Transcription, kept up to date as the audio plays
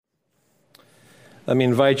Let me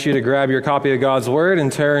invite you to grab your copy of God's Word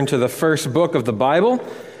and turn to the first book of the Bible.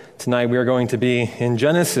 Tonight we are going to be in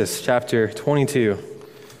Genesis chapter 22.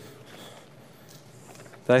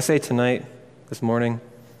 Did I say tonight, this morning?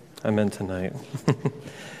 I meant tonight.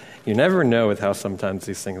 You never know with how sometimes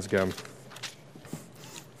these things go.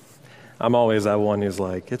 I'm always that one who's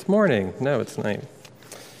like, it's morning. No, it's night.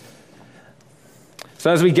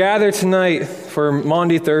 So as we gather tonight for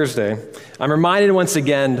Maundy Thursday, I'm reminded once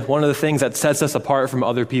again one of the things that sets us apart from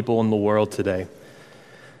other people in the world today.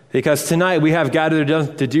 Because tonight we have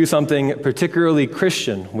gathered to do something particularly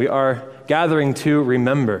Christian. We are gathering to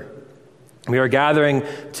remember. We are gathering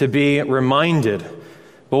to be reminded.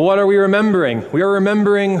 But what are we remembering? We are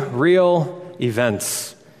remembering real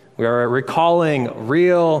events. We are recalling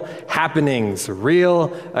real happenings,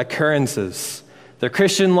 real occurrences. The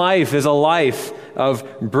Christian life is a life of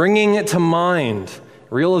bringing to mind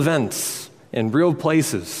real events in real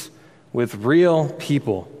places with real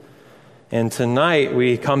people. And tonight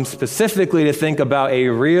we come specifically to think about a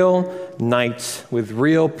real night with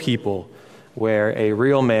real people where a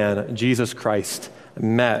real man, Jesus Christ,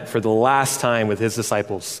 met for the last time with his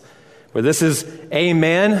disciples. Where this is a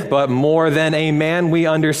man, but more than a man, we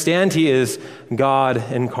understand he is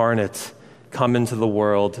God incarnate, come into the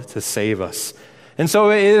world to save us. And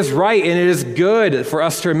so it is right and it is good for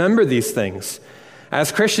us to remember these things.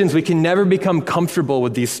 As Christians, we can never become comfortable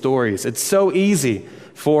with these stories. It's so easy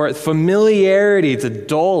for familiarity to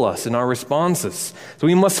dull us in our responses. So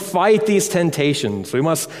we must fight these temptations. We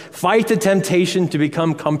must fight the temptation to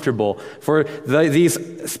become comfortable, for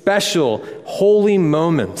these special, holy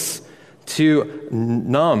moments to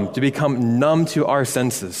become numb to our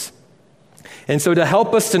senses. And so to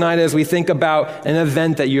help us tonight as we think about an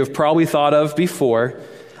event that you have probably thought of before,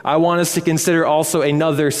 I want us to consider also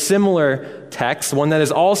another similar text, one that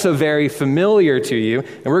is also very familiar to you.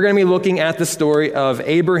 And we're going to be looking at the story of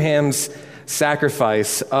Abraham's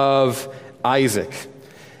sacrifice of Isaac.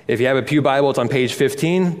 If you have a Pew Bible, it's on page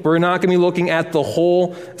 15. We're not going to be looking at the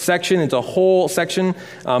whole section. It's a whole section.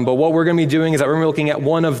 But what we're going to be doing is that we're going to be looking at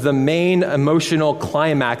one of the main emotional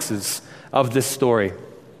climaxes of this story.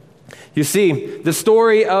 You see, the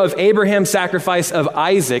story of Abraham's sacrifice of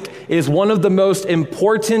Isaac is one of the most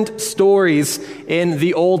important stories in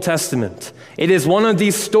the Old Testament. It is one of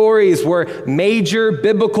these stories where major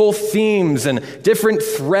biblical themes and different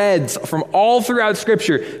threads from all throughout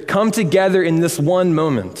Scripture come together in this one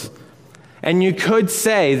moment. And you could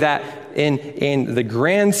say that in the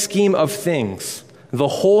grand scheme of things, the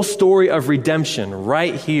whole story of redemption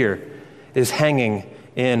right here is hanging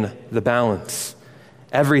in the balance.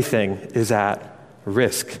 Everything is at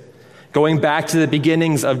risk. Going back to the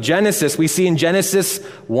beginnings of Genesis, we see in Genesis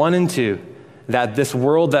 1 and 2 that this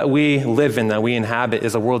world that we live in, that we inhabit,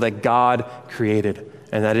 is a world that God created,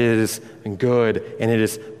 and that it is good and it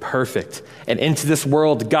is perfect. And into this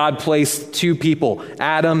world, God placed two people,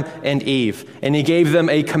 Adam and Eve, and he gave them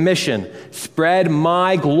a commission: spread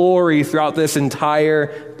my glory throughout this entire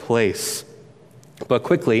place. But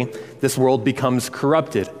quickly, this world becomes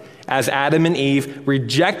corrupted. As Adam and Eve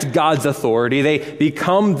reject God's authority, they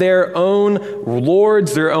become their own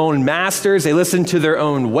lords, their own masters. They listen to their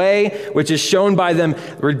own way, which is shown by them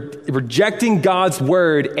rejecting God's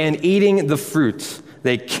word and eating the fruit.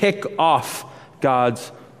 They kick off God's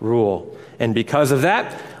rule. And because of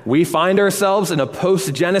that, we find ourselves in a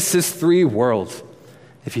post-Genesis 3 world.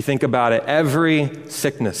 If you think about it, every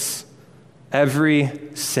sickness, every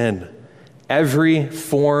sin, every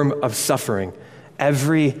form of suffering,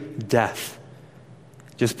 every death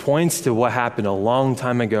just points to what happened a long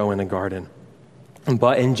time ago in a garden.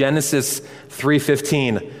 But in Genesis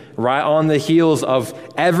 3:15, right on the heels of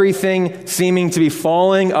everything seeming to be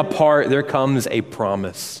falling apart, there comes a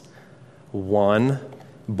promise. One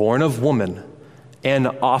born of woman and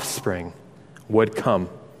offspring would come,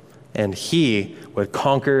 and he would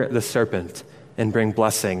conquer the serpent and bring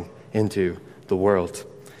blessing into the world.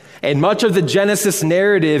 And much of the Genesis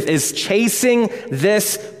narrative is chasing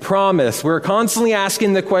this promise. We're constantly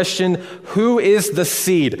asking the question, who is the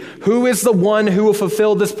seed? Who is the one who will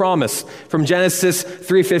fulfill this promise? From Genesis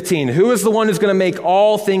 3:15. Who is the one who's going to make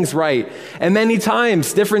all things right? And many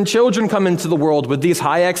times, different children come into the world with these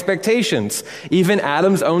high expectations. Even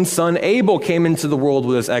Adam's own son Abel came into the world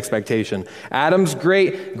with this expectation. Adam's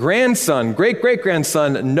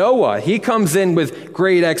great-great-grandson Noah, he comes in with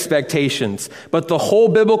great expectations. But the whole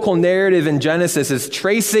biblical narrative in Genesis is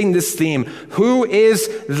tracing this theme. Who is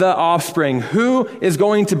the offspring? Who is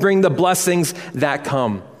going to bring the blessings that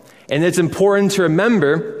come? And it's important to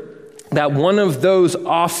remember that one of those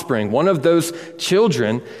offspring, one of those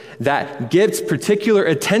children that gets particular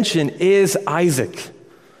attention is Isaac.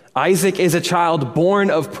 Isaac is a child born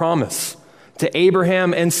of promise to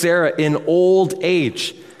Abraham and Sarah in old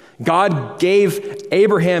age. God gave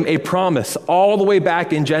Abraham a promise all the way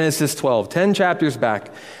back in Genesis 12, 10 chapters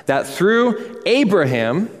back, that through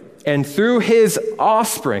Abraham and through his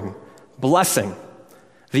offspring, blessing,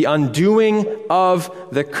 the undoing of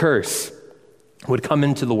the curse, would come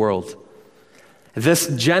into the world. This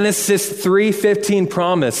Genesis 3:15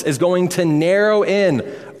 promise is going to narrow in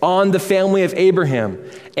on the family of Abraham.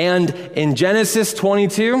 And in Genesis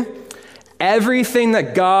 22, everything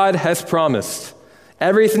that God has promised,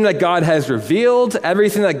 everything that God has revealed,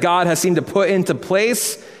 everything that God has seemed to put into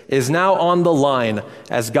place is now on the line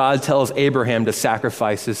as God tells Abraham to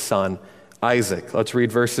sacrifice his son, Isaac. Let's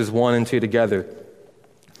read verses 1 and 2 together.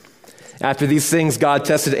 After these things, God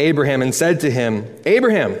tested Abraham and said to him,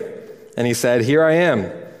 "Abraham." And he said, "Here I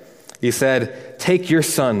am." He said, "Take your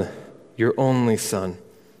son, your only son,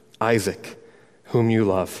 Isaac, whom you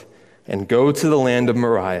love, and go to the land of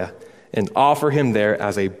Moriah and offer him there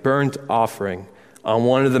as a burnt offering on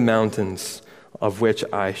one of the mountains of which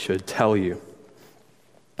I should tell you."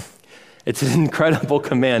 It's an incredible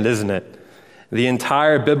command, isn't it? The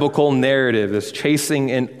entire biblical narrative is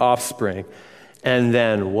chasing an offspring. And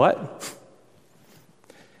then what?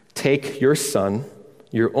 Take your son,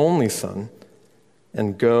 your only son,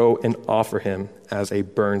 and go and offer him as a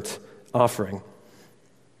burnt offering.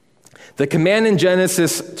 The command in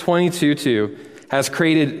Genesis 22:2 has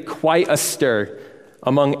created quite a stir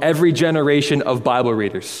among every generation of Bible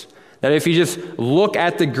readers. That if you just look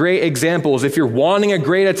at the great examples, if you're wanting a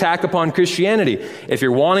great attack upon Christianity, if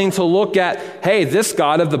you're wanting to look at, hey, this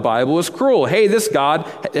God of the Bible is cruel. Hey, this God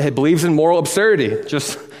believes in moral absurdity.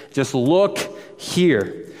 Just look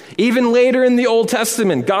here. Even later in the Old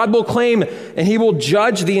Testament, God will claim and he will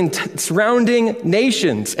judge the surrounding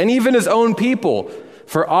nations and even his own people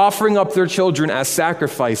for offering up their children as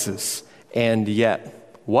sacrifices. And yet,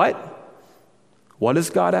 what? What does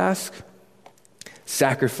God ask?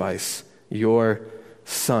 Sacrifice your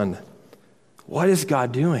son. What is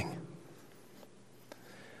God doing?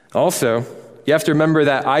 Also, you have to remember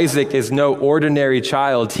that Isaac is no ordinary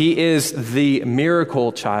child. He is the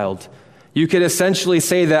miracle child. You could essentially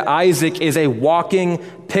say that Isaac is a walking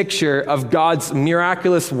picture of God's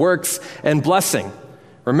miraculous works and blessing.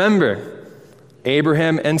 Remember,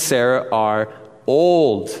 Abraham and Sarah are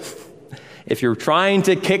old. If you're trying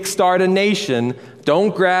to kickstart a nation,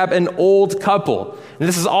 don't grab an old couple. And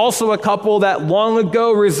this is also a couple that long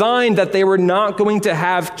ago resigned that they were not going to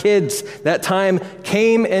have kids. That time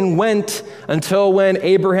came and went until when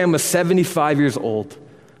Abraham was 75 years old.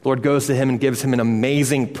 The Lord goes to him and gives him an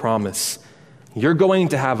amazing promise. You're going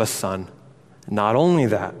to have a son. Not only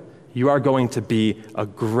that, you are going to be a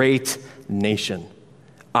great nation.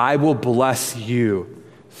 I will bless you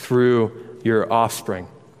through your offspring.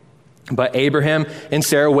 But Abraham and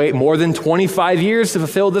Sarah wait more than 25 years to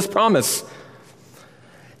fulfill this promise.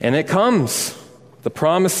 And it comes. The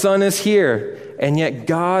promised son is here. And yet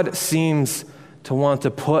God seems to want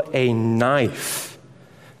to put a knife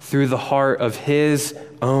through the heart of his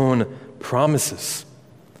own promises.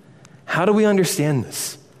 How do we understand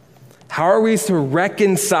this? How are we to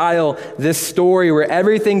reconcile this story where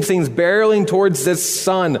everything seems barreling towards this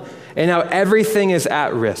son and now everything is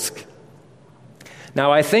at risk?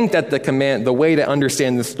 Now, I think that the way to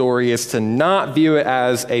understand this story is to not view it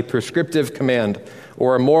as a prescriptive command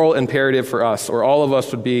or a moral imperative for us, or all of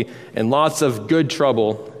us would be in lots of good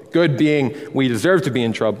trouble, good being we deserve to be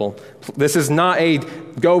in trouble. This is not a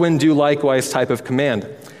go and do likewise type of command.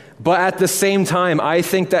 But at the same time, I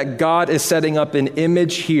think that God is setting up an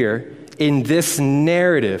image here in this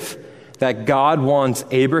narrative that God wants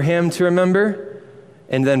Abraham to remember.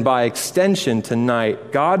 And then by extension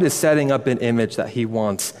tonight, God is setting up an image that he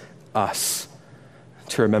wants us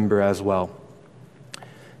to remember as well.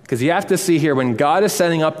 Because you have to see here, when God is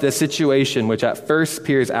setting up this situation, which at first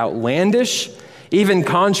appears outlandish, even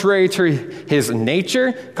contrary to his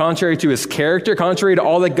nature, contrary to his character, contrary to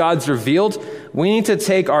all that God's revealed, we need to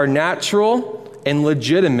take our natural and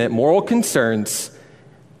legitimate moral concerns,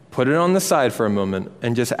 put it on the side for a moment,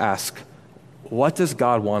 and just ask, what does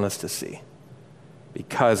God want us to see?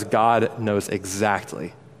 Because God knows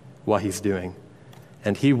exactly what he's doing,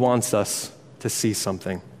 and he wants us to see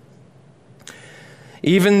something.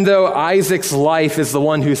 Even though Isaac's life is the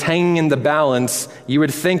one who's hanging in the balance, you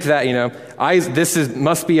would think that,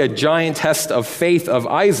 must be a giant test of faith of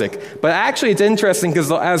Isaac. But actually it's interesting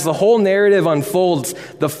because as the whole narrative unfolds,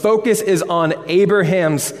 the focus is on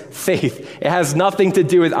Abraham's faith. It has nothing to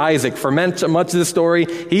do with Isaac. For much of the story,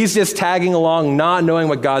 he's just tagging along, not knowing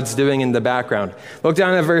what God's doing in the background. Look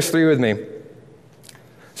down at verse 3 with me.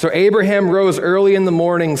 So Abraham rose early in the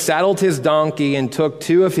morning, saddled his donkey, and took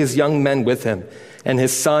 2 of his young men with him, and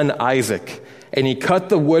his son Isaac. And he cut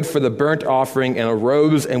the wood for the burnt offering and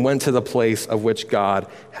arose and went to the place of which God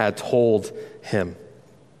had told him.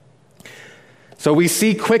 So we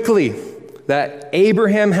see quickly that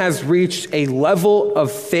Abraham has reached a level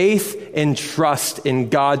of faith and trust in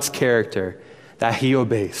God's character that he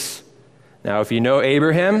obeys. Now, if you know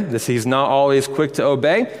Abraham, he's not always quick to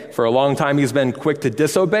obey. For a long time, he's been quick to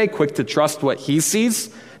disobey, quick to trust what he sees,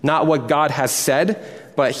 not what God has said.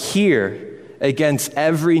 But here, against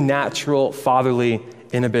every natural fatherly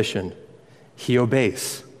inhibition, he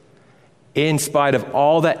obeys. In spite of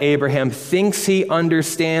all that Abraham thinks he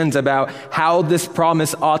understands about how this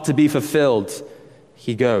promise ought to be fulfilled,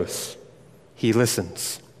 he goes. He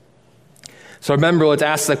listens. So remember, let's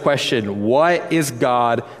ask the question, what is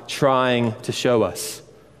God trying to show us?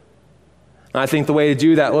 And I think the way to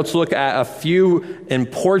do that, let's look at a few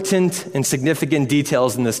important and significant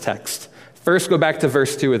details in this text. First, go back to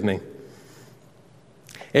verse 2 with me.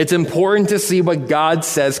 It's important to see what God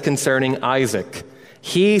says concerning Isaac.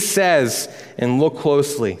 He says, and look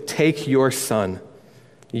closely, take your son,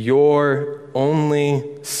 your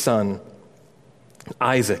only son,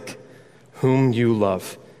 Isaac, whom you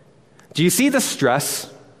love. Do you see the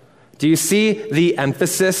stress? Do you see the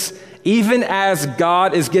emphasis? Even as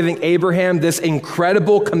God is giving Abraham this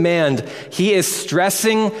incredible command, he is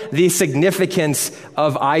stressing the significance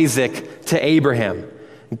of Isaac to Abraham.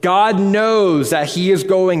 God knows that he is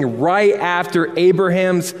going right after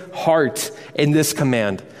Abraham's heart in this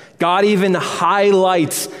command. God even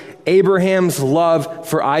highlights Abraham's love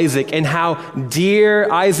for Isaac and how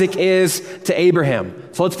dear Isaac is to Abraham.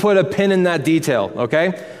 So let's put a pin in that detail,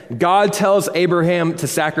 okay? God tells Abraham to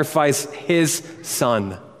sacrifice his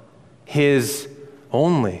son, his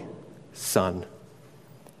only son,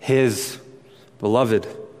 his beloved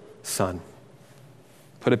son.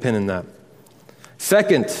 Put a pin in that.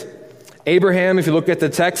 Second, Abraham, if you look at the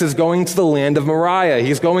text, is going to the land of Moriah.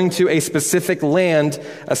 He's going to a specific land,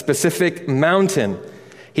 a specific mountain.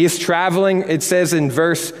 He is traveling, it says in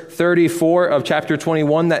verse 34 of chapter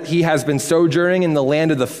 21, that he has been sojourning in the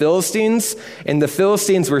land of the Philistines, and the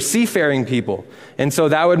Philistines were seafaring people. And so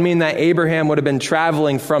that would mean that Abraham would have been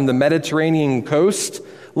traveling from the Mediterranean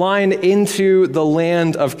coastline into the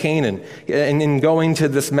land of Canaan, and going to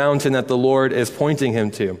this mountain that the Lord is pointing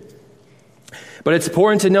him to. But it's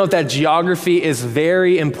important to note that geography is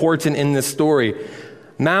very important in this story.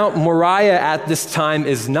 Mount Moriah at this time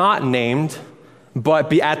is not named,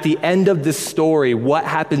 but at the end of this story, what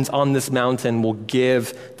happens on this mountain will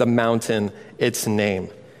give the mountain its name.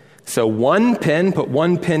 So put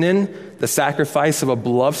one pin in the sacrifice of a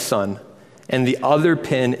beloved son, and the other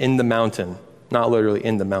pin in the mountain. Not literally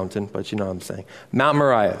in the mountain, but you know what I'm saying. Mount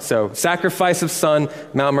Moriah. So sacrifice of son,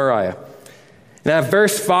 Mount Moriah. Now, at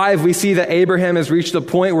verse 5, we see that Abraham has reached the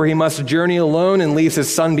point where he must journey alone and leaves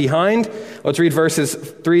his son behind. Let's read verses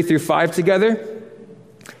 3 through 5 together.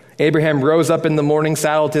 Abraham rose up in the morning,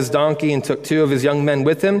 saddled his donkey, and took 2 of his young men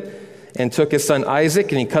with him, and took his son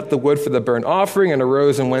Isaac, and he cut the wood for the burnt offering, and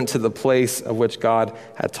arose and went to the place of which God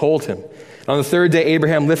had told him. On the 3rd day,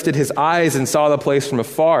 Abraham lifted his eyes and saw the place from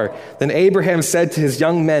afar. Then Abraham said to his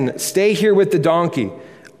young men, "Stay here with the donkey.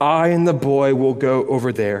 I and the boy will go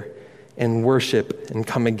over there and worship and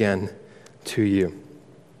come again to you."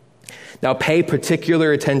 Now pay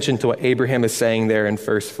particular attention to what Abraham is saying there in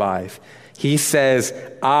verse 5. He says,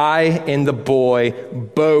 I and the boy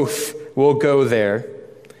both will go there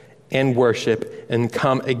and worship and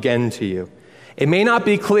come again to you. It may not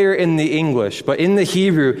be clear in the English, but in the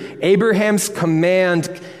Hebrew, Abraham's command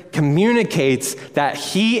communicates that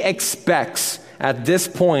he expects at this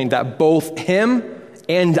point that both him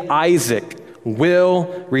and Isaac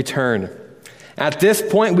will return. At this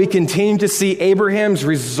point, we continue to see Abraham's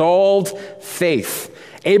resolved faith.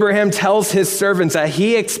 Abraham tells his servants that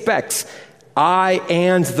he expects I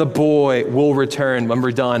and the boy will return when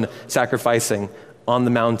we're done sacrificing on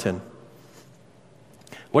the mountain.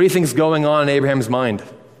 What do you think is going on in Abraham's mind?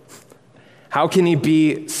 How can he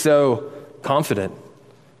be so confident?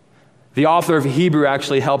 The author of Hebrew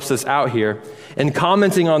actually helps us out here. In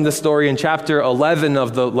commenting on this story in chapter 11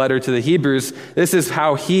 of the letter to the Hebrews, this is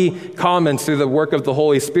how he comments through the work of the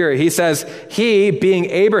Holy Spirit. He says, he, being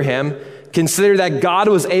Abraham, considered that God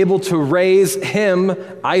was able to raise him,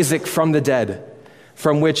 Isaac, from the dead,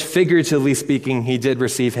 from which, figuratively speaking, he did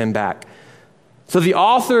receive him back. So the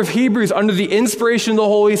author of Hebrews, under the inspiration of the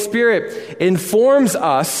Holy Spirit, informs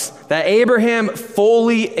us that Abraham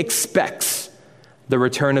fully expects the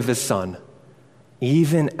return of his son,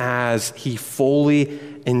 even as he fully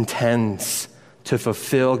intends to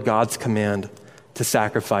fulfill God's command to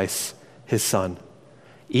sacrifice his son.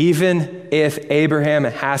 Even if Abraham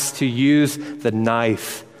has to use the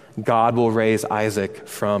knife, God will raise Isaac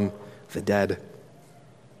from the dead.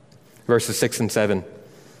 Verses 6 and 7.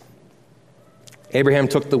 Abraham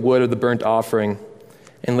took the wood of the burnt offering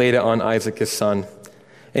and laid it on Isaac his son.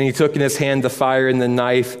 And he took in his hand the fire and the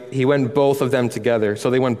knife. He went both of them together. So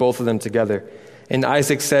they went both of them together. And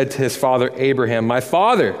Isaac said to his father Abraham, "My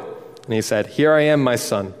father." And he said, "Here I am, my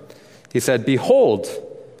son." He said, "Behold,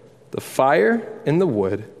 the fire and the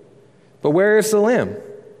wood, but where is the lamb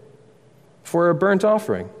for a burnt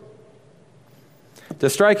offering?" The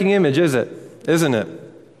striking image, isn't it?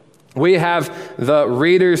 We have the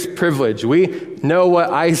reader's privilege. We know what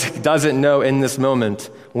Isaac doesn't know in this moment.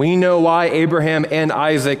 We know why Abraham and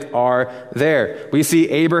Isaac are there. We see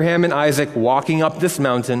Abraham and Isaac walking up this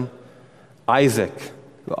mountain. Isaac,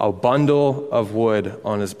 a bundle of wood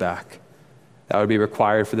on his back that would be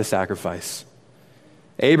required for the sacrifice.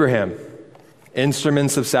 Abraham,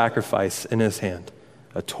 instruments of sacrifice in his hand,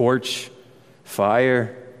 a torch,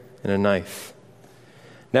 fire, and a knife.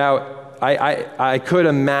 Now, I could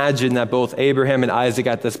imagine that both Abraham and Isaac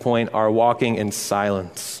at this point are walking in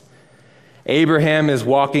silence. Abraham is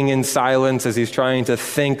walking in silence as he's trying to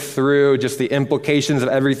think through just the implications of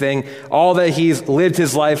everything, all that he's lived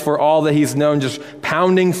his life for, all that he's known, just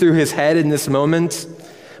pounding through his head in this moment.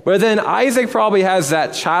 But then Isaac probably has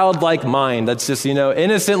that childlike mind that's just,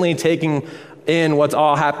 innocently taking in what's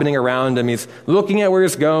all happening around him. He's looking at where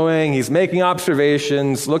he's going. He's making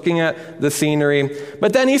observations, looking at the scenery.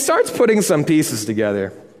 But then he starts putting some pieces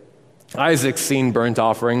together. Isaac's seen burnt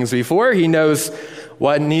offerings before. He knows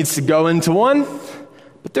what needs to go into one.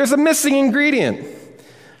 But there's a missing ingredient.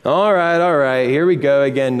 All right. Here we go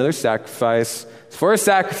again. Another sacrifice. For a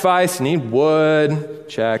sacrifice, you need wood.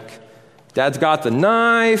 Check. Dad's got the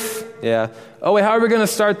knife. Yeah. Oh, wait, how are we going to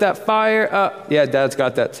start that fire? Yeah, Dad's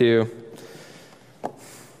got that too.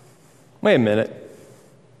 Wait a minute.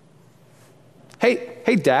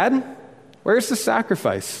 Hey, Dad, where's the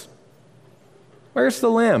sacrifice? Where's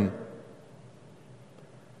the lamb?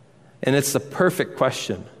 And it's the perfect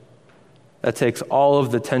question that takes all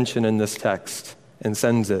of the tension in this text and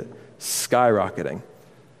sends it skyrocketing.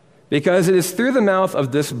 Because it is through the mouth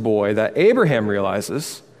of this boy that Abraham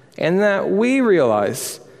realizes, and that we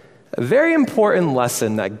realize, a very important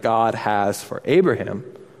lesson that God has for Abraham,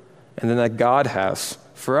 and then that God has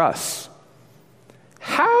for us.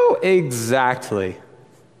 How exactly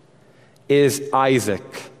is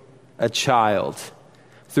Isaac a child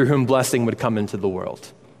through whom blessing would come into the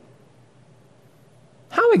world?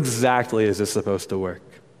 How exactly is this supposed to work?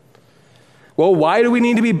 Well, why do we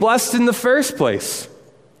need to be blessed in the first place?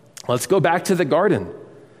 Let's go back to the garden.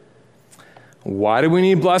 Why do we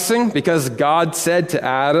need blessing? Because God said to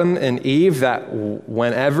Adam and Eve that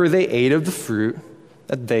whenever they ate of the fruit,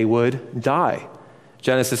 that they would die.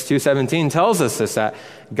 Genesis 2:17 tells us this, that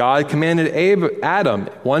God commanded Adam,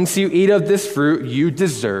 once you eat of this fruit, you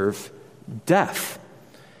deserve death.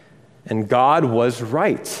 And God was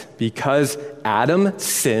right. Because Adam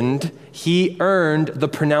sinned, he earned the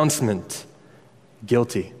pronouncement,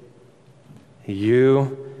 guilty.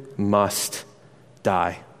 You must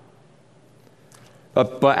die.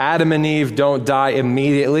 But Adam and Eve don't die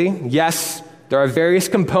immediately. Yes, there are various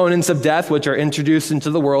components of death which are introduced into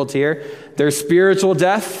the world here. There's spiritual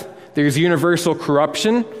death, there's universal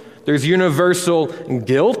corruption, there's universal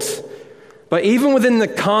guilt. But even within the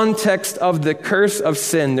context of the curse of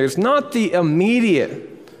sin, there's not the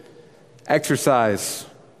immediate exercise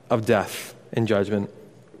of death and judgment.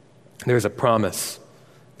 There's a promise,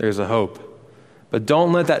 there's a hope. But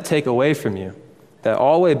don't let that take away from you that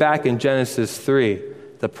all the way back in Genesis 3,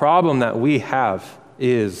 the problem that we have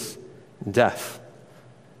is death.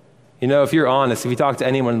 If you're honest, if you talk to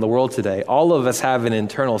anyone in the world today, all of us have an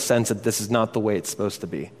internal sense that this is not the way it's supposed to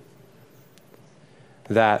be.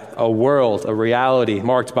 That a world, a reality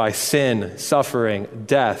marked by sin, suffering,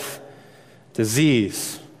 death,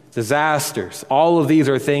 disease, disasters, all of these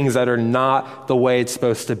are things that are not the way it's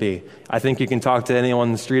supposed to be. I think you can talk to anyone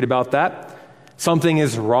on the street about that. Something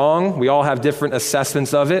is wrong. We all have different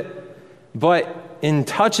assessments of it. But in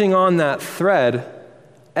touching on that thread,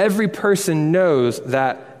 every person knows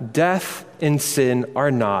that death and sin are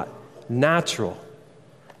not natural.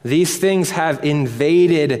 These things have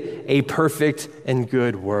invaded a perfect and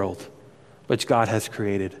good world, which God has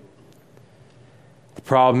created. The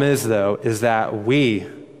problem is, though, is that we,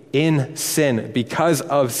 in sin, because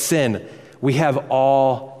of sin, we have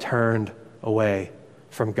all turned away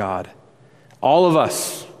from God. All of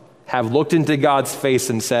us have looked into God's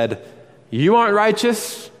face and said, "You aren't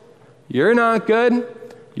righteous. You're not good.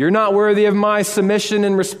 You're not worthy of my submission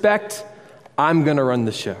and respect. I'm going to run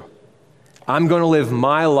the show. I'm going to live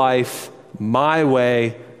my life, my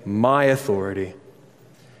way, my authority.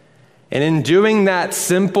 And in doing that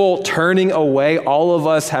simple turning away, all of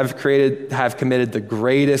us have committed the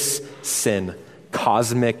greatest sin,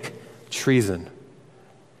 cosmic treason.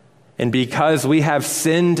 And because we have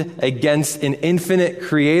sinned against an infinite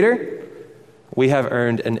creator, we have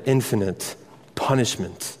earned an infinite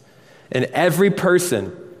punishment. And every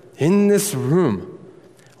person in this room,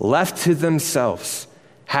 left to themselves,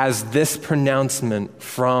 has this pronouncement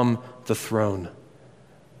from the throne: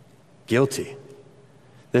 guilty.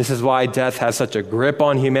 This is why death has such a grip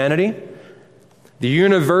on humanity. The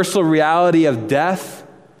universal reality of death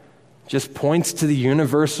just points to the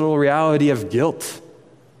universal reality of guilt,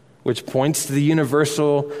 which points to the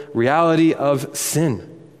universal reality of sin.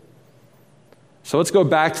 So let's go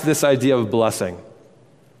back to this idea of blessing.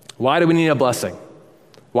 Why do we need a blessing?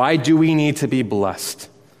 Why do we need to be blessed?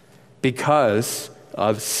 Because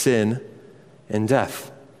of sin and death.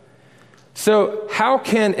 So how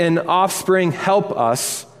can an offspring help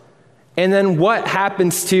us? And then what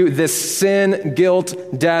happens to this sin, guilt,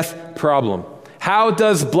 death problem? How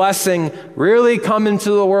does blessing really come into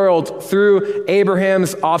the world through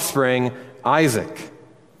Abraham's offspring, Isaac?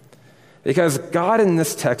 Because God in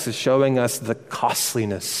this text is showing us the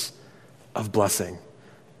costliness of blessing.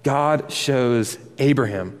 God shows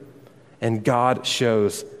Abraham, and God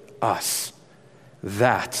shows us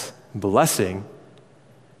that blessing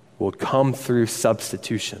would come through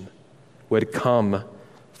substitution, would come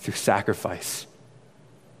through sacrifice.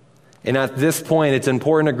 And at this point, it's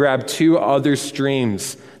important to grab two other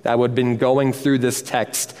streams that would have been going through this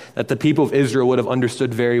text that the people of Israel would have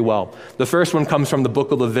understood very well. The first one comes from the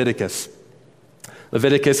book of Leviticus.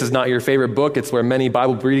 Leviticus is not your favorite book. It's where many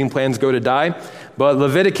Bible reading plans go to die. But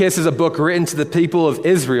Leviticus is a book written to the people of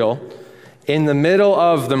Israel in the middle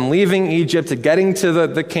of them leaving Egypt to getting to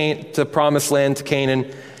the promised land, to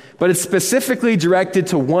Canaan. But it's specifically directed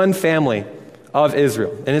to one family of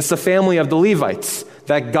Israel. And it's the family of the Levites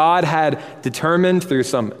that God had determined through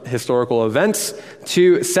some historical events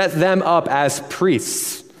to set them up as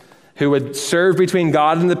priests who would serve between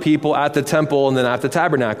God and the people at the temple and then at the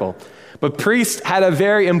tabernacle. But priests had a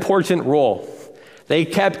very important role. They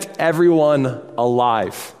kept everyone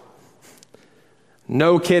alive.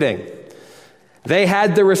 No kidding. They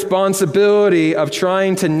had the responsibility of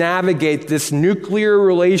trying to navigate this nuclear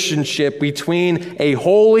relationship between a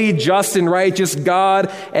holy, just, and righteous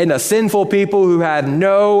God and a sinful people who had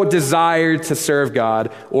no desire to serve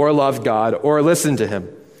God or love God or listen to him.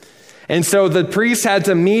 And so the priests had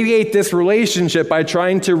to mediate this relationship by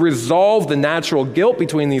trying to resolve the natural guilt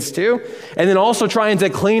between these two, and then also trying to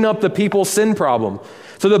clean up the people's sin problem.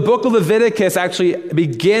 So the book of Leviticus actually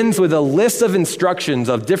begins with a list of instructions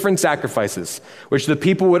of different sacrifices, which the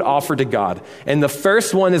people would offer to God. And the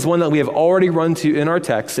first one is one that we have already run to in our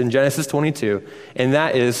text in Genesis 22, and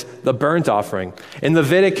that is the burnt offering. In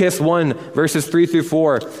Leviticus 1, verses 3 through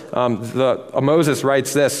 4, Moses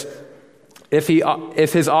writes this: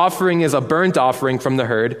 If his offering is a burnt offering from the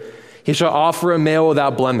herd, he shall offer a male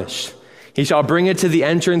without blemish. He shall bring it to the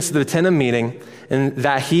entrance of the tent of meeting, and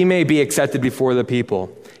that he may be accepted before the people.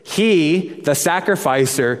 He, the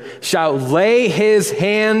sacrificer, shall lay his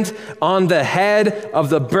hand on the head of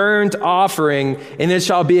the burnt offering, and it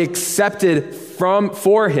shall be accepted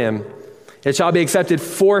for him. It shall be accepted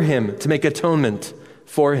for him to make atonement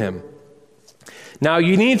for him. Now,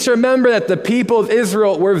 you need to remember that the people of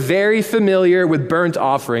Israel were very familiar with burnt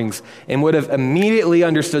offerings and would have immediately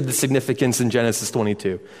understood the significance in Genesis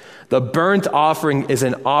 22. The burnt offering is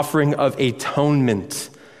an offering of atonement,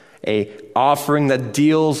 an offering that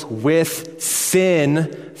deals with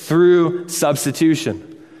sin through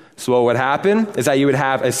substitution. So what would happen is that you would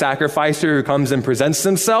have a sacrificer who comes and presents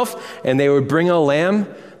himself, and they would bring a lamb,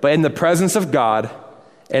 but in the presence of God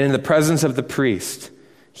and in the presence of the priest,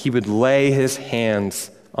 he would lay his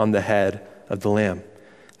hands on the head of the lamb.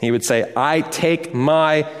 He would say, I take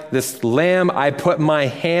this lamb, I put my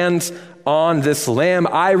hands on this lamb.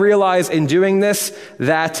 I realize in doing this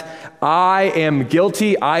that I am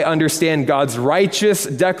guilty. I understand God's righteous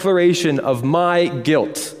declaration of my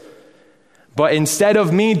guilt. But instead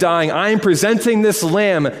of me dying, I'm presenting this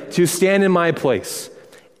lamb to stand in my place.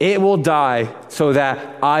 It will die so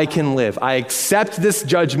that I can live. I accept this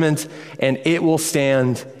judgment, and it will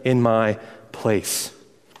stand in my place.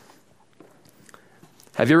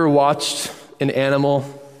 Have you ever watched an animal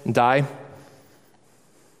die?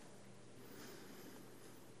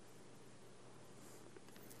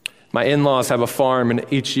 My in-laws have a farm, and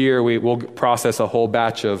each year we will process a whole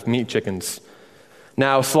batch of meat chickens.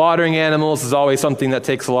 Now, slaughtering animals is always something that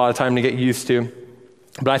takes a lot of time to get used to.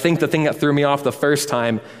 But I think the thing that threw me off the first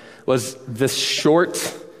time was this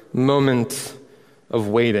short moment of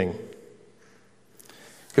waiting.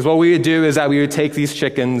 Because what we would do is that we would take these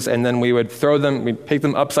chickens and then we would throw them, we'd pick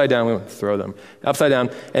them upside down, we would throw them upside down,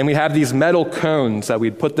 and we'd have these metal cones that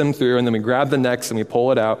we'd put them through, and then we grab the necks and we pull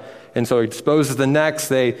it out. And so it exposes the necks,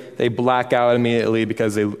 they black out immediately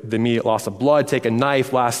because the immediate loss of blood, take a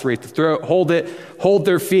knife, lacerate the throat, hold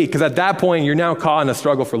their feet, because at that point you're now caught in a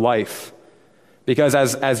struggle for life. Because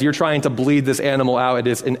as you're trying to bleed this animal out, it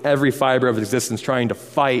is in every fiber of existence trying to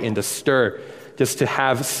fight and to stir, just to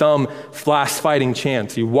have some last fighting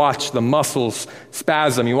chance. You watch the muscles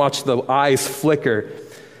spasm, you watch the eyes flicker.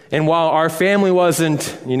 And while our family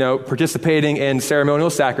wasn't, participating in ceremonial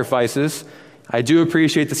sacrifices, I do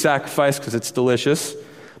appreciate the sacrifice because it's delicious.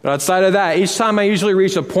 But outside of that, each time I usually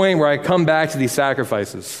reach a point where I come back to these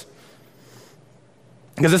sacrifices.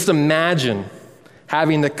 Because just imagine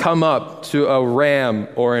having to come up to a ram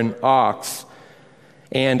or an ox,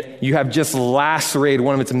 and you have just lacerated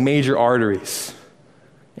one of its major arteries,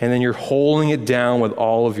 and then you're holding it down with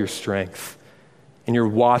all of your strength, and you're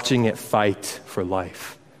watching it fight for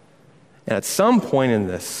life. And at some point in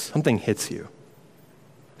this, something hits you.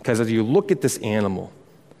 Because as you look at this animal,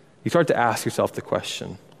 you start to ask yourself the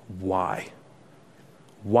question, why?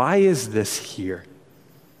 Why is this here?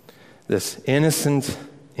 This innocent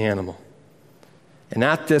animal. And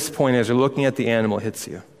at this point, as you're looking at the animal, it hits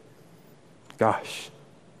you. Gosh,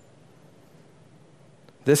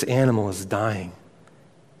 this animal is dying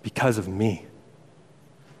because of me.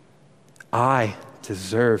 I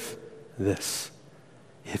deserve this.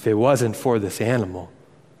 If it wasn't for this animal,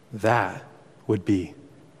 that would be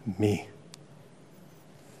me.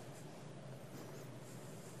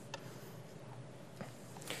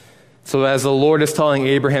 So as the Lord is telling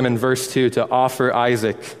Abraham in verse 2 to offer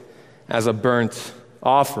Isaac as a burnt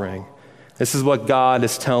offering, this is what God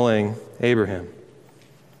is telling Abraham.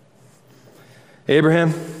 Abraham,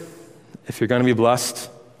 if you're going to be blessed,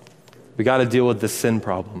 we got to deal with this sin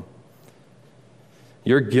problem.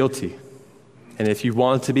 You're guilty. And if you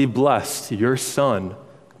want to be blessed, your son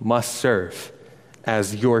must serve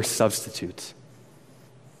as your substitute.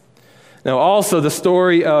 Now, also, the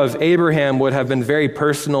story of Abraham would have been very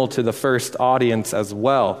personal to the first audience as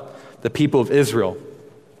well, the people of Israel.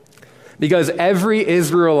 Because every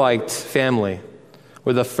Israelite family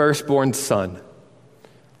with a firstborn son,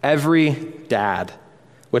 every dad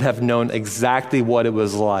would have known exactly what it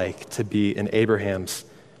was like to be in Abraham's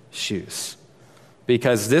shoes.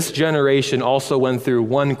 Because this generation also went through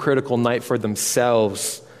one critical night for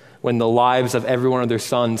themselves when the lives of every one of their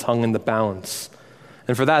sons hung in the balance.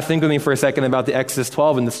 And for that, think with me for a second about the Exodus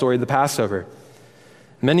 12 and the story of the Passover.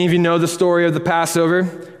 Many of you know the story of the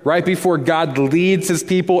Passover. Right before God leads his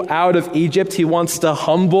people out of Egypt, he wants to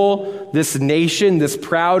humble this nation, this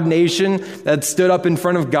proud nation that stood up in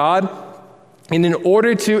front of God. And in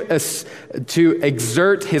order to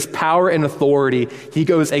exert his power and authority, he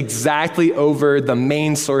goes exactly over the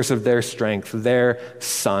main source of their strength, their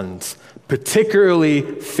sons, particularly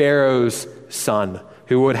Pharaoh's son,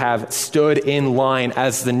 who would have stood in line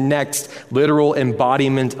as the next literal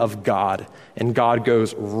embodiment of God. And God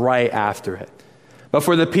goes right after it. But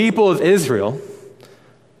for the people of Israel,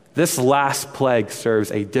 this last plague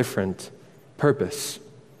serves a different purpose.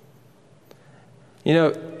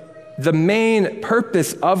 The main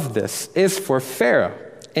purpose of this is for Pharaoh,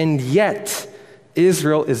 and yet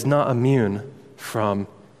Israel is not immune from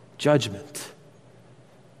judgment.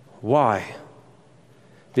 Why?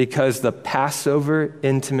 Because the Passover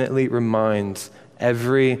intimately reminds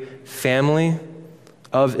every family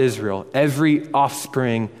of Israel, every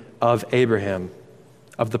offspring of Abraham,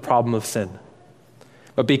 of the problem of sin.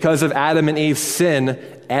 But because of Adam and Eve's sin,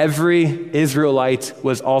 every Israelite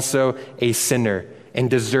was also a sinner and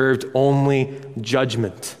deserved only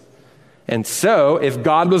judgment. And so, if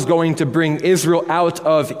God was going to bring Israel out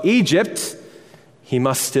of Egypt, he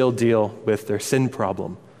must still deal with their sin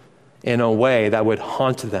problem in a way that would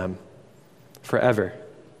haunt them forever.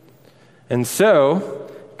 And so,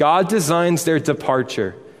 God designs their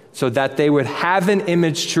departure so that they would have an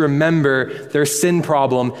image to remember their sin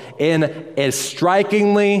problem in a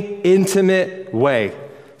strikingly intimate way.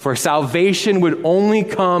 For salvation would only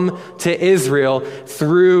come to Israel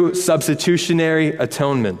through substitutionary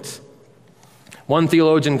atonement. One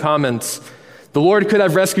theologian comments, the Lord could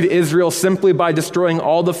have rescued Israel simply by destroying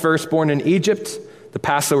all the firstborn in Egypt. The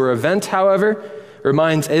Passover event, however,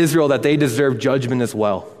 reminds Israel that they deserve judgment as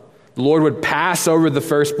well. The Lord would pass over the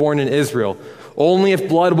firstborn in Israel only if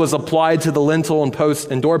blood was applied to the lintel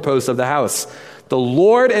and doorposts of the house. The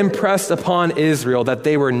Lord impressed upon Israel that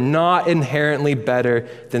they were not inherently better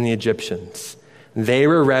than the Egyptians. They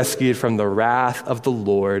were rescued from the wrath of the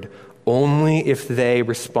Lord only if they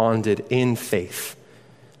responded in faith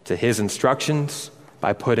to his instructions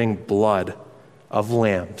by putting blood of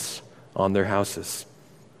lambs on their houses.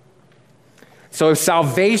 So if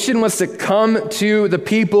salvation was to come to the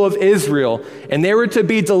people of Israel and they were to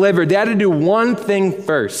be delivered, they had to do one thing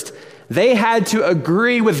first. They had to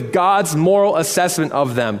agree with God's moral assessment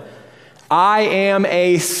of them. I am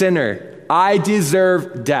a sinner. I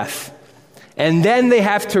deserve death. And then they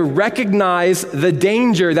have to recognize the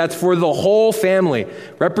danger that's for the whole family,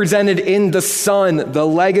 represented in the son, the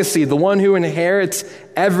legacy, the one who inherits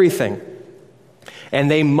everything.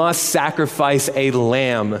 And they must sacrifice a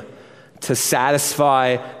lamb to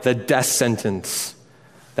satisfy the death sentence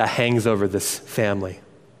that hangs over this family.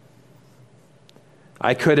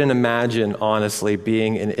 I couldn't imagine, honestly,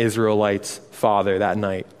 being an Israelite's father that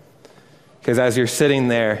night. Because as you're sitting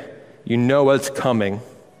there, you know what's coming.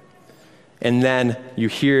 And then you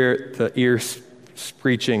hear the ear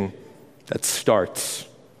screeching that starts.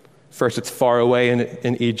 First, it's far away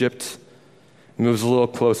in Egypt, moves a little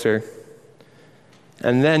closer.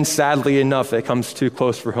 And then, sadly enough, it comes too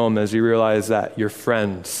close for home as you realize that your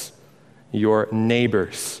friends, your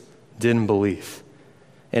neighbors, didn't believe.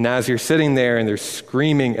 And as you're sitting there and there's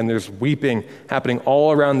screaming and there's weeping happening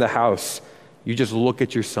all around the house, you just look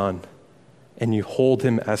at your son and you hold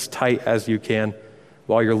him as tight as you can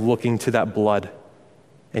while you're looking to that blood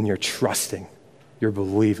and you're trusting, you're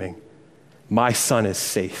believing. My son is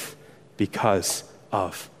safe because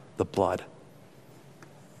of the blood.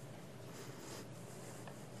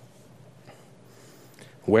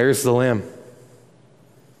 Where's the lamb?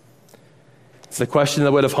 It's the question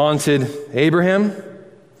that would have haunted Abraham.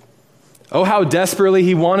 Oh, how desperately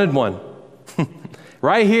he wanted one.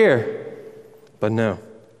 Right here. But no.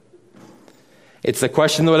 It's the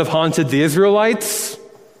question that would have haunted the Israelites,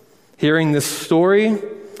 hearing this story,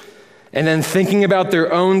 and then thinking about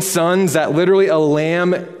their own sons, that literally a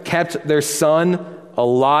lamb kept their son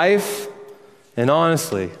alive. And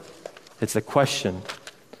honestly, it's a question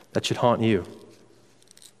that should haunt you.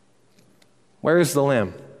 Where is the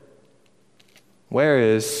lamb? Where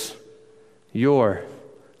is your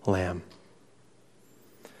lamb?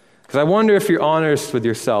 Because I wonder if you're honest with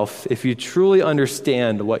yourself, if you truly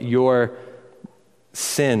understand what your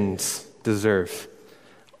sins deserve.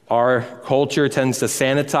 Our culture tends to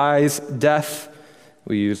sanitize death.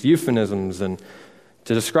 We use euphemisms and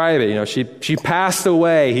to describe it. She passed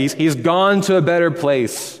away. He's gone to a better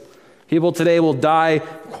place. People today will die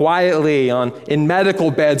quietly in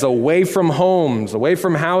medical beds, away from homes, away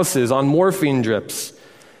from houses, on morphine drips.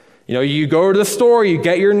 You go to the store, you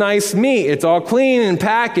get your nice meat. It's all clean and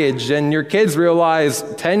packaged, and your kids realize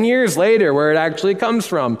 10 years later where it actually comes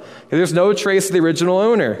from. There's no trace of the original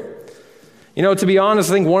owner. To be honest,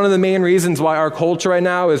 I think one of the main reasons why our culture right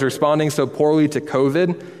now is responding so poorly to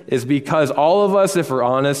COVID is because all of us, if we're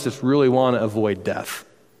honest, just really want to avoid death.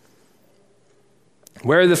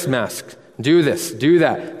 Wear this mask. Do this. Do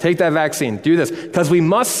that. Take that vaccine. Do this. Because we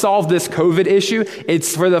must solve this COVID issue.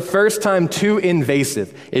 It's for the first time too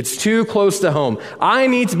invasive. It's too close to home. I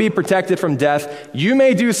need to be protected from death. You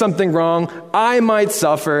may do something wrong. I might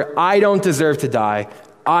suffer. I don't deserve to die.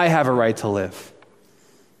 I have a right to live.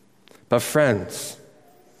 But friends,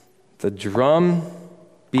 the drum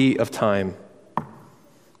beat of time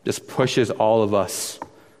just pushes all of us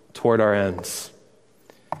toward our ends.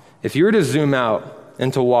 If you were to zoom out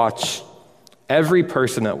and to watch every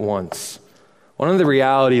person at once, one of the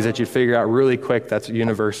realities that you'd figure out really quick that's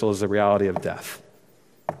universal is the reality of death.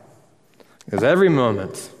 Because every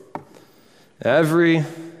moment, every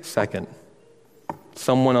second,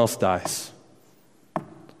 someone else dies.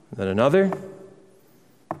 Then another,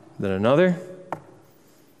 then another,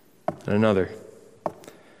 and another.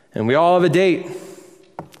 And we all have a date.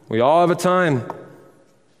 We all have a time.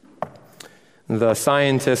 The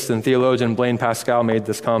scientist and theologian Blaise Pascal made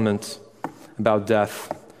this comment about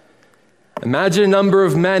death. Imagine a number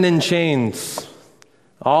of men in chains,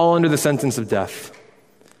 all under the sentence of death,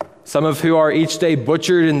 some of who are each day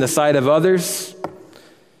butchered in the sight of others.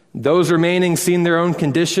 Those remaining seeing their own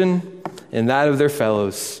condition and that of their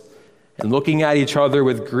fellows, and looking at each other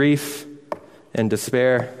with grief and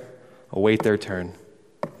despair, await their turn.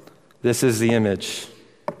 This is the image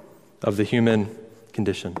of the human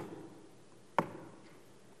condition.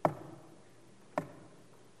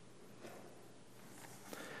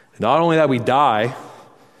 Not only that we die,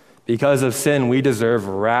 because of sin, we deserve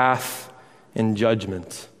wrath and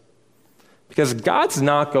judgment. Because God's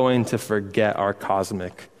not going to forget our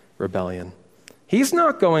cosmic rebellion. He's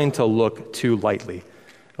not going to look too lightly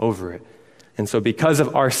over it. And so because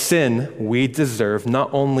of our sin, we deserve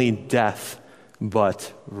not only death,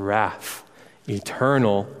 but wrath,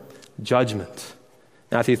 eternal judgment.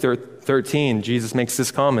 Matthew 13, Jesus makes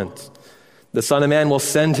this comment. The Son of Man will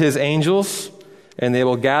send his angels, and they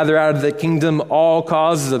will gather out of the kingdom all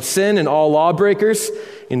causes of sin and all lawbreakers,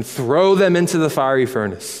 and throw them into the fiery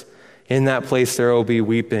furnace. In that place there will be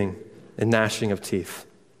weeping and gnashing of teeth.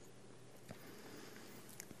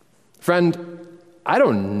 Friend, I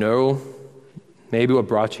don't know maybe what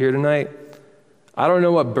brought you here tonight. I don't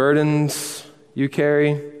know what burdens you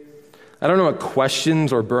carry. I don't know what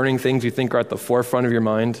questions or burning things you think are at the forefront of your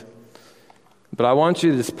mind. But I want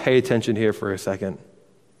you to just pay attention here for a second.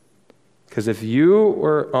 Because if you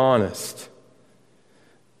were honest,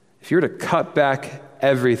 if you were to cut back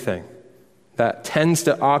everything that tends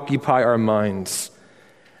to occupy our minds,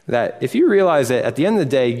 that if you realize that at the end of the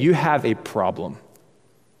day, you have a problem.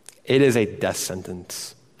 It is a death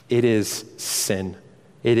sentence. It is sin.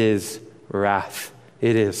 It is wrath.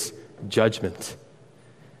 It is judgment.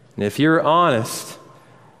 And if you're honest,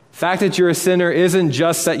 the fact that you're a sinner isn't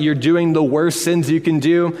just that you're doing the worst sins you can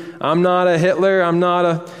do. I'm not a Hitler. I'm not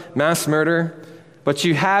a mass murderer. But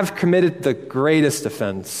you have committed the greatest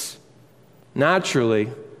offense.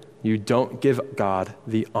 Naturally, you don't give God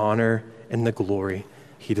the honor and the glory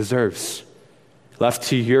he deserves. Left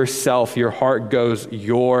to yourself, your heart goes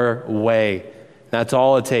your way. That's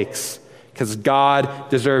all it takes. Because God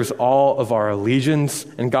deserves all of our allegiance,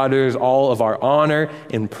 and God deserves all of our honor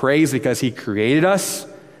and praise because he created us.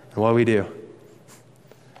 And what do?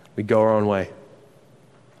 We go our own way.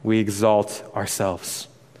 We exalt ourselves.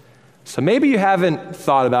 So maybe you haven't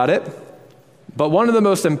thought about it, but one of the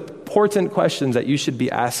most important questions that you should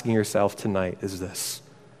be asking yourself tonight is this: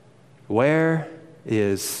 where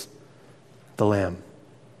is the lamb?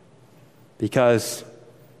 Because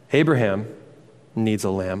Abraham needs a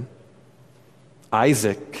lamb.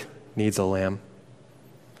 Isaac needs a lamb.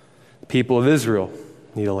 The people of Israel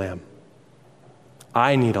need a lamb.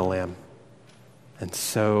 I need a lamb. And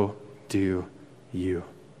so do you.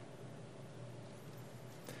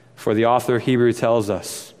 For the author of Hebrews tells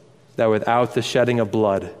us that without the shedding of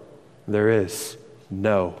blood, there is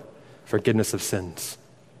no forgiveness of sins.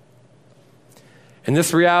 And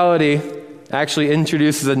this reality actually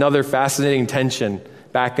introduces another fascinating tension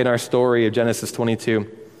back in our story of Genesis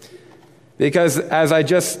 22. Because as I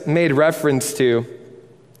just made reference to,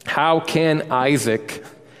 how can Isaac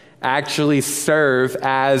actually serve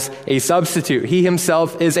as a substitute? He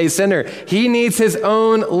himself is a sinner. He needs his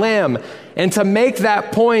own lamb. And to make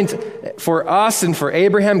that point for us and for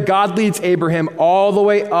Abraham, God leads Abraham all the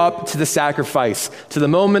way up to the sacrifice, to the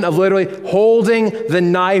moment of literally holding the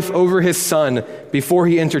knife over his son before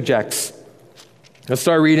he interjects. Let's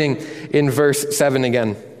start reading in verse 7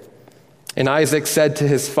 again. And Isaac said to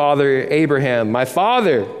his father Abraham, "My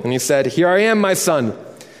father." And he said, "Here I am, my son."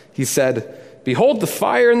 He said, "Behold the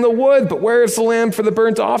fire and the wood, but where is the lamb for the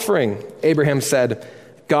burnt offering?" Abraham said,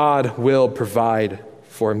 "God will provide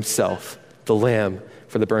for himself the lamb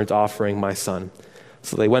for the burnt offering, my son."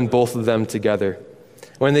 So they went both of them together.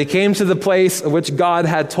 When they came to the place of which God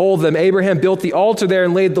had told them, Abraham built the altar there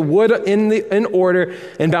and laid the wood in order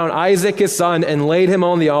and bound Isaac his son and laid him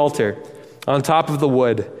on the altar on top of the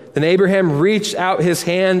wood. Then Abraham reached out his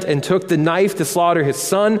hand and took the knife to slaughter his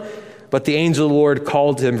son. But the angel of the Lord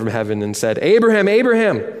called to him from heaven and said, "Abraham,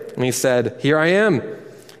 Abraham." And he said, "Here I am."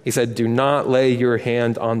 He said, "Do not lay your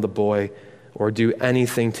hand on the boy or do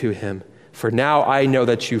anything to him. For now I know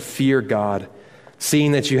that you fear God,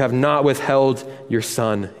 seeing that you have not withheld your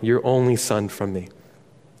son, your only son, from me."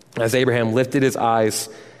 As Abraham lifted his eyes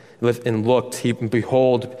and looked,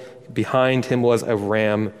 behold, behind him was a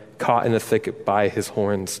ram caught in the thicket by his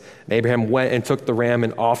horns. And Abraham went and took the ram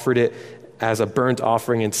and offered it as a burnt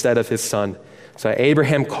offering instead of his son. So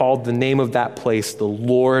Abraham called the name of that place, "The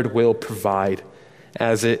Lord will provide,"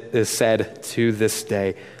 as it is said to this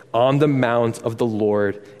day, "On the mount of the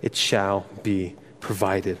Lord it shall be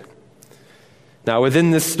provided." Now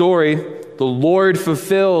within this story, the Lord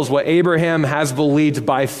fulfills what Abraham has believed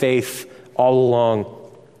by faith all along.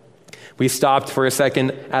 We stopped for a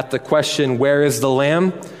second at the question, where is the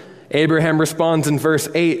lamb? Abraham responds in verse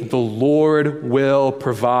 8, "The Lord will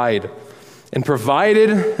provide." And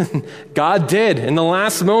provided, God did. In the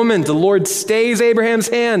last moment, the Lord stays Abraham's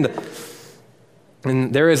hand.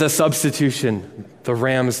 And there is a substitution. The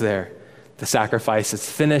ram's there. The sacrifice is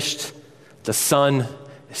finished. The son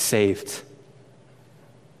is saved.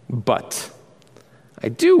 But I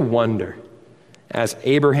do wonder, as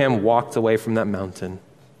Abraham walked away from that mountain,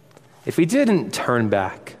 if he didn't turn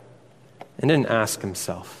back and didn't ask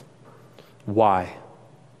himself, why?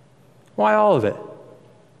 Why all of it?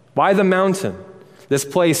 Why the mountain? This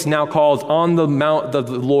place now called on the mount of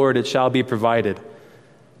the Lord it shall be provided.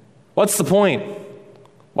 What's the point?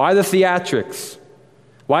 Why the theatrics?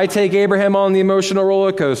 Why take Abraham on the emotional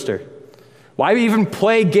roller coaster? Why even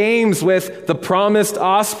play games with the promised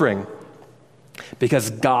offspring? Because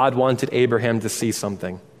God wanted Abraham to see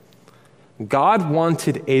something. God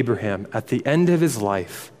wanted Abraham at the end of his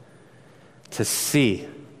life to see,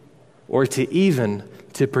 or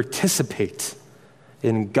to participate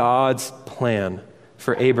in God's plan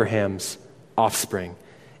for Abraham's offspring.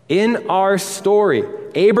 In our story,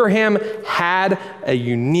 Abraham had a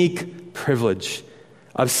unique privilege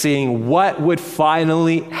of seeing what would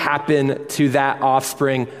finally happen to that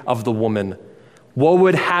offspring of the woman. What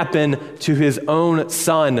would happen to his own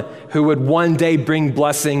son who would one day bring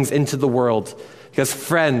blessings into the world? Because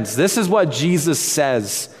friends, this is what Jesus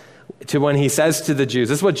says when he says to the Jews.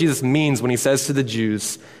 This is what Jesus means when he says to the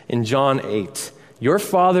Jews in John 8, your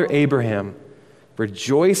father Abraham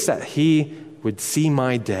rejoiced that he would see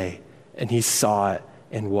my day, and he saw it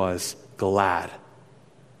and was glad.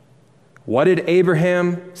 What did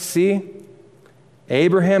Abraham see?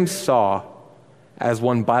 Abraham saw, as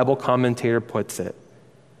one Bible commentator puts it,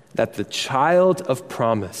 that the child of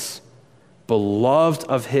promise, beloved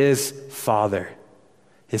of his father,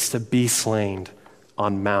 is to be slain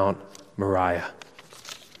on Mount Moriah.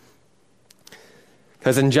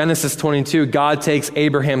 Because in Genesis 22, God takes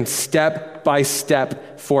Abraham step by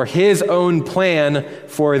step for his own plan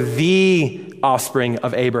for the offspring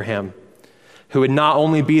of Abraham, who would not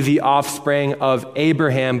only be the offspring of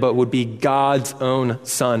Abraham, but would be God's own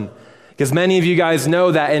son. Because many of you guys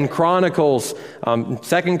know that in Chronicles,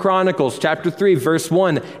 2 Chronicles chapter 3, verse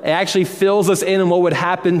 1, it actually fills us in on what would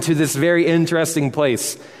happen to this very interesting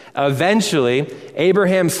place. Eventually,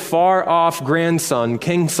 Abraham's far-off grandson,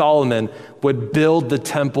 King Solomon, would build the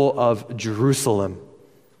temple of Jerusalem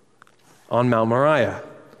on Mount Moriah.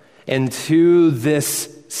 And to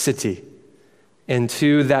this city, and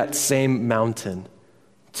to that same mountain,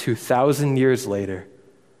 2,000 years later,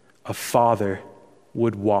 a father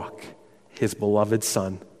would walk his beloved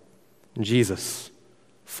son, Jesus,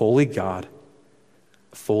 fully God,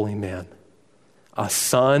 fully man. A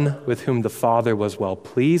son with whom the Father was well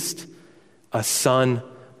pleased, a son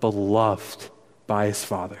beloved by his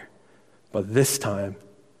Father. But this time,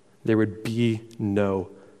 there would be no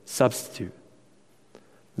substitute.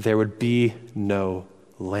 There would be no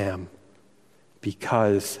lamb,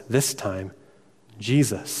 because this time,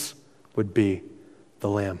 Jesus would be the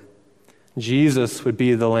lamb. Jesus would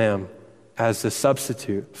be the lamb as the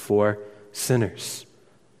substitute for sinners.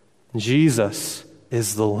 Jesus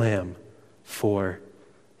is the lamb for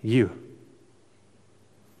you.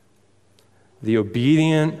 The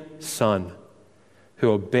obedient son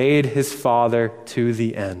who obeyed his father to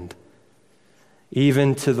the end,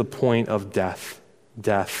 even to the point of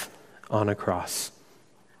death on a cross.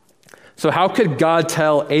 So how could God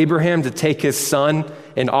tell Abraham to take his son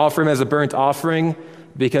and offer him as a burnt offering?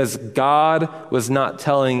 Because God was not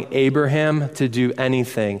telling Abraham to do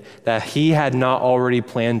anything that he had not already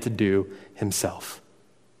planned to do himself.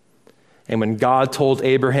 And when God told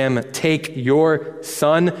Abraham, take your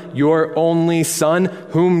son, your only son,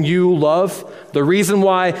 whom you love, the reason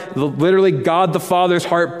why literally God the Father's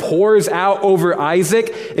heart pours out over Isaac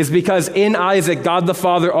is because in Isaac, God the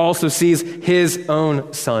Father also sees his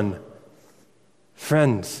own son.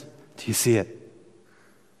 Friends, do you see it?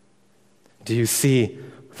 Do you see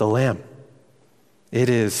the Lamb? It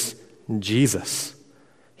is Jesus.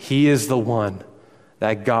 He is the one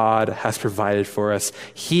that God has provided for us.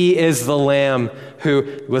 He is the Lamb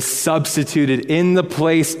who was substituted in the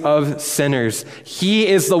place of sinners. He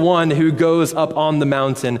is the one who goes up on the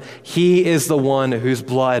mountain. He is the one whose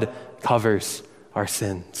blood covers our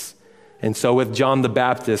sins. And so with John the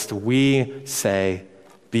Baptist, we say,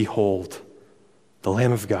 behold, the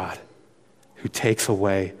Lamb of God who takes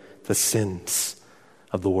away the sins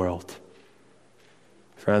of the world.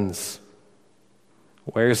 Friends,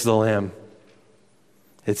 where's the Lamb?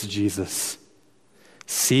 It's Jesus.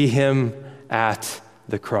 See him at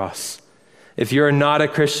the cross. If you're not a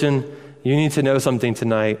Christian, you need to know something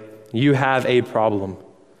tonight. You have a problem.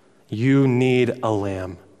 You need a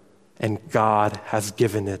lamb, and God has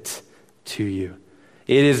given it to you.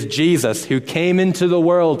 It is Jesus who came into the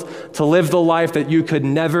world to live the life that you could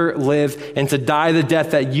never live and to die the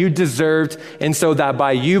death that you deserved. And so that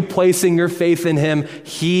by you placing your faith in him,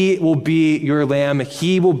 he will be your lamb.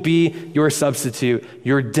 He will be your substitute.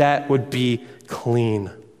 Your debt would be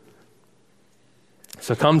clean.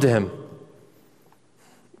 So come to him.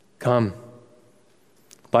 Come.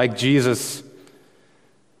 Like Jesus,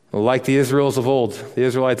 like the Israelites of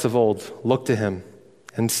old, look to him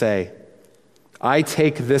and say, I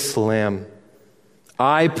take this lamb.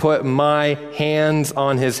 I put my hands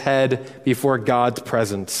on his head before God's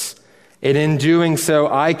presence. And in doing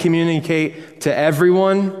so, I communicate to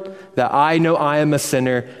everyone that I know I am a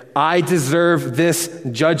sinner. I deserve this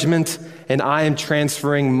judgment, and I am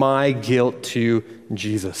transferring my guilt to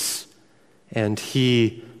Jesus. And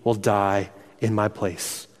he will die in my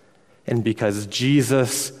place. And because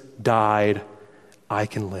Jesus died, I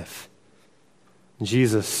can live.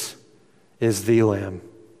 Jesus is the Lamb.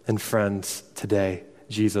 And friends, today,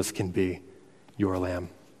 Jesus can be your Lamb.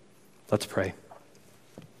 Let's pray.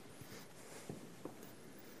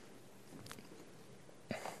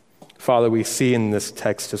 Father, we see in this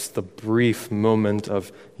text just the brief moment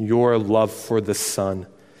of your love for the Son.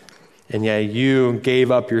 And yet you gave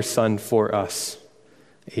up your Son for us,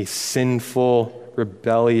 a sinful,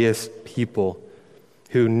 rebellious people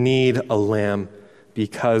who need a lamb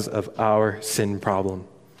because of our sin problem.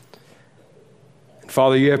 And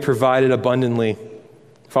Father, you have provided abundantly.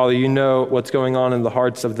 Father, you know what's going on in the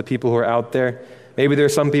hearts of the people who are out there. Maybe there are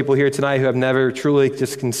some people here tonight who have never truly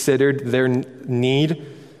just considered their need.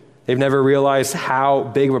 They've never realized how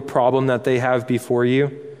big of a problem that they have before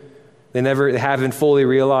you. They haven't fully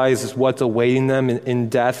realized what's awaiting them in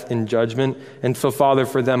death and judgment. And so, Father,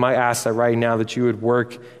 for them, I ask that right now that you would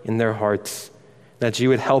work in their hearts, that you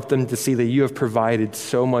would help them to see that you have provided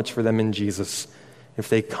so much for them in Jesus. If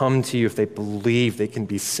they come to you, if they believe, they can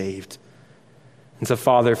be saved. And so,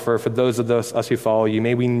 Father, for those of us who follow you,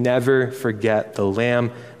 may we never forget the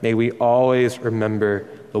Lamb. May we always remember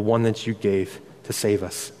the one that you gave to save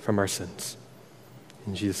us from our sins.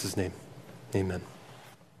 In Jesus' name, amen.